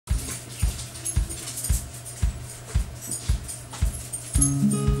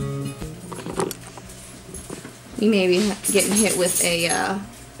we may be getting hit with a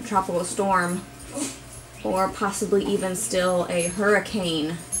tropical storm, or possibly even still a hurricane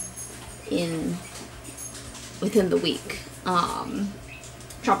within the week.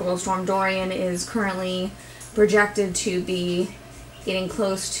 Tropical Storm Dorian is currently projected to be getting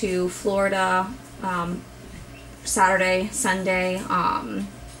close to Florida Saturday, Sunday,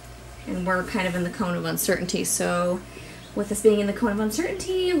 and we're kind of in the cone of uncertainty. So with us being in the cone of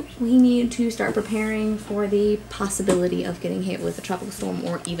uncertainty, we need to start preparing for the possibility of getting hit with a tropical storm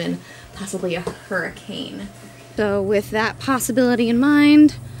or even possibly a hurricane. So with that possibility in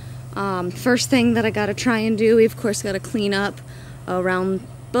mind, first thing that I gotta try and do, we of course gotta clean up around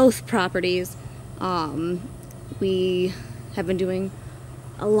both properties. We have been doing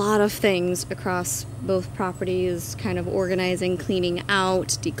a lot of things across both properties, kind of organizing, cleaning out,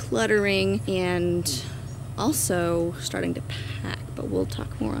 decluttering, and also starting to pack, but we'll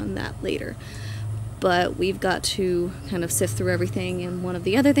talk more on that later. But we've got to kind of sift through everything, and one of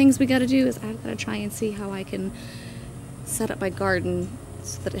the other things we got to do is I've got to try and see how I can set up my garden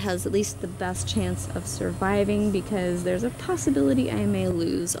so that it has at least the best chance of surviving, because there's a possibility I may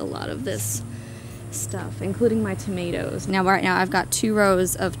lose a lot of this stuff, including my tomatoes. Now right now I've got 2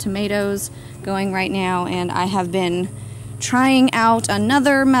 rows of tomatoes going right now, and I have been trying out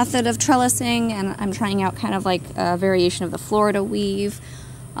another method of trellising, and I'm trying out kind of like a variation of the Florida weave,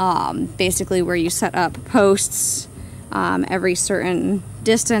 basically where you set up posts every certain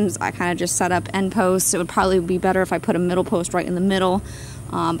distance. I kind of just set up end posts. It would probably be better if I put a middle post right in the middle,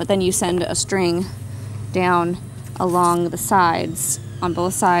 but then you send a string down along the sides on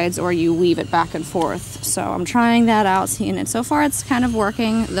both sides, or you weave it back and forth. So I'm trying that out, seeing it. So far it's kind of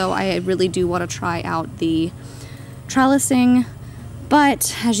working, though I really do want to try out the trellising.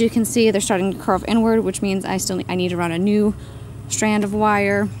 But as you can see, they're starting to curve inward, which means I need to run a new strand of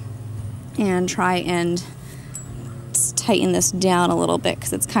wire and try and tighten this down a little bit,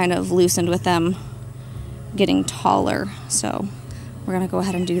 because it's kind of loosened with them getting taller. So we're gonna go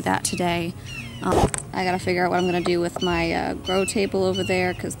ahead and do that today. I gotta figure out what I'm gonna do with my grow table over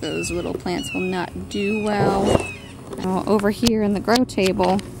there, because those little plants will not do well. Over here in the grow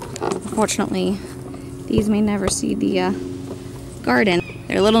table, unfortunately, these may never see the garden.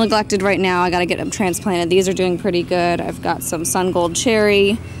 They're a little neglected right now. I gotta get them transplanted. These are doing pretty good. I've got some sun gold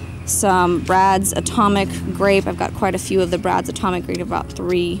cherry, some Brad's Atomic Grape. I've got quite a few of the Brad's Atomic Grape, about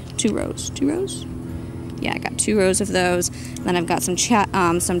 2 rows? Yeah, I got 2 rows of those. And then I've got some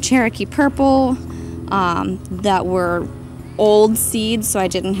Cherokee Purple that were old seeds, so I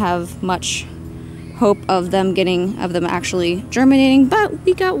didn't have much hope of them actually germinating, but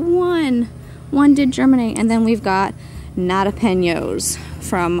we got one. One did germinate. And then we've got Nadapenos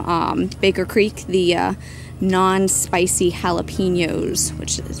from Baker Creek, the non-spicy jalapenos,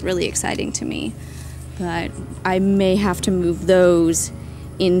 which is really exciting to me. But I may have to move those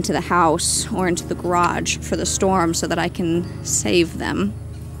into the house or into the garage for the storm so that I can save them.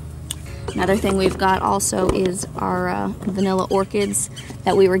 Another thing we've got also is our vanilla orchids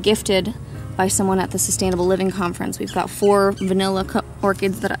that we were gifted by someone at the Sustainable Living Conference. We've got 4 vanilla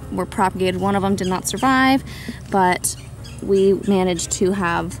orchids that were propagated. One of them did not survive, but we managed to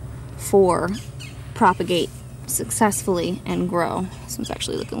have 4 propagate successfully and grow. This one's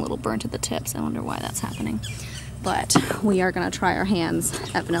actually looking a little burnt at the tips. I wonder why that's happening. But we are going to try our hands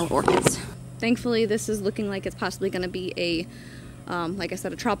at vanilla orchids. Thankfully, this is looking like it's possibly going to be a, like I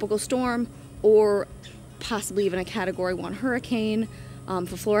said, a tropical storm, or possibly even a Category 1 hurricane.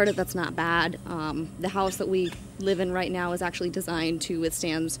 For Florida, that's not bad. The house that we live in right now is actually designed to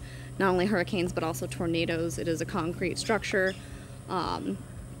withstand not only hurricanes, but also tornadoes. It is a concrete structure,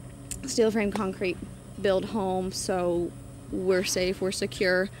 steel frame concrete build home, so we're safe, we're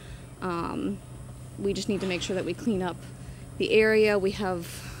secure. We just need to make sure that we clean up the area. We have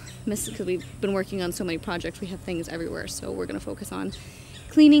because we've been working on so many projects, we have things everywhere, so we're going to focus on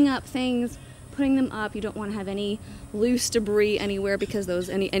cleaning up things, putting them up. You don't want to have any loose debris anywhere, because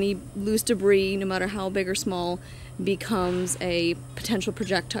any loose debris, no matter how big or small, becomes a potential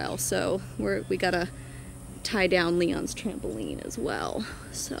projectile. So we got to tie down Leon's trampoline as well,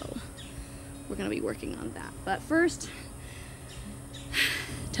 so we're going to be working on that. But first,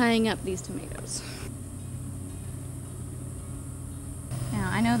 tying up these tomatoes. Now,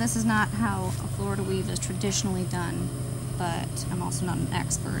 I know this is not how a Florida weave is traditionally done, but I'm also not an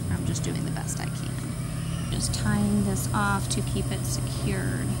expert. I'm just doing the best I can. Just tying this off to keep it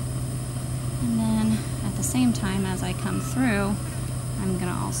secured. And then at the same time as I come through, I'm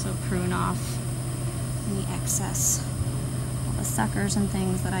gonna also prune off any excess, all the suckers and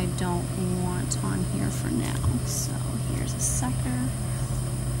things that I don't want on here for now. So here's a sucker.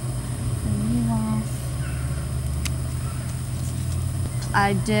 Prune you off.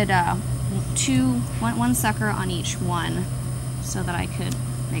 I did one sucker on each one so that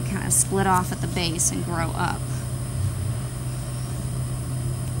they kind of split off at the base and grow up.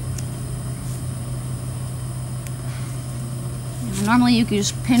 Normally you could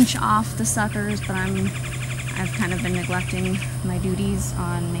just pinch off the suckers, but I've kind of been neglecting my duties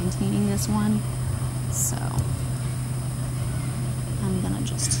on maintaining this one, so I'm gonna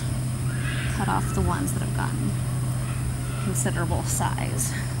just cut off the ones that have gotten considerable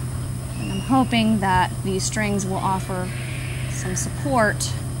size. And I'm hoping that these strings will offer some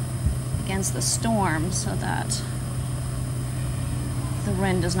support against the storm so that the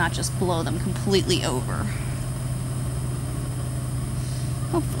wind does not just blow them completely over.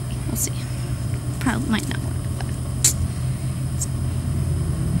 Hopefully, we'll see. Probably might not work, but it's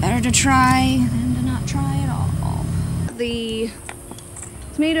better to try than to not try at all. The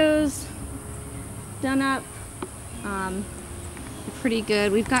tomatoes done up, pretty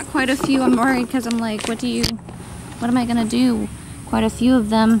good. We've got quite a few. I'm worried because I'm like, what am I gonna do? Quite a few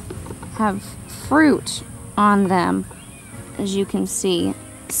of them have fruit on them, as you can see.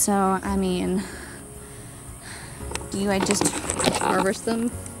 So, I mean, do I just harvest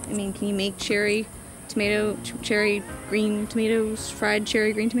them? I mean, can you make cherry green tomatoes, fried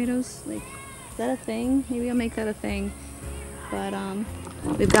cherry green tomatoes? Like, is that a thing? Maybe I'll make that a thing. But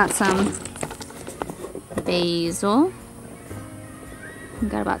we've got some basil. We've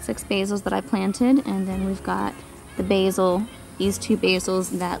got about 6 basils that I planted, and then we've got the basil, these 2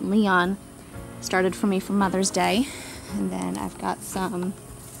 basils that Leon started for me for Mother's Day. And then I've got some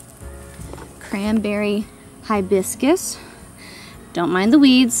cranberry hibiscus. Don't mind the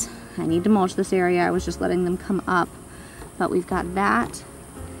weeds. I need to mulch this area. I was just letting them come up. But we've got that.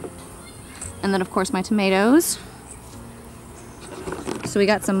 And then of course my tomatoes. So we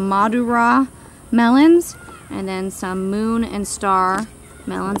got some Madura melons and then some Moon and Star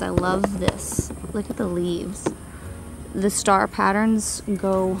melons. I love this. Look at the leaves. The star patterns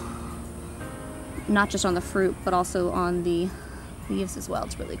go not just on the fruit but also on the leaves as well.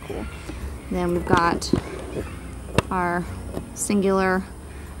 It's really cool. Then we've got our singular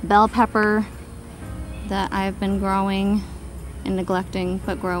bell pepper that I've been growing and neglecting,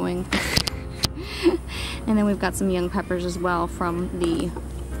 but growing. And then we've got some young peppers as well from the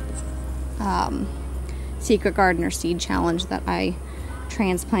Secret Gardener Seed Challenge that I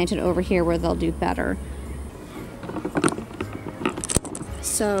transplanted over here where they'll do better.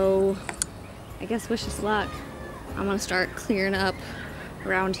 So I guess wish us luck. I'm gonna start clearing up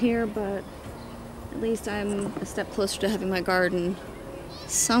around here, but at least I'm a step closer to having my garden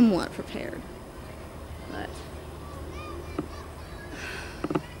somewhat prepared. But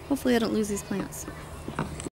hopefully I don't lose these plants.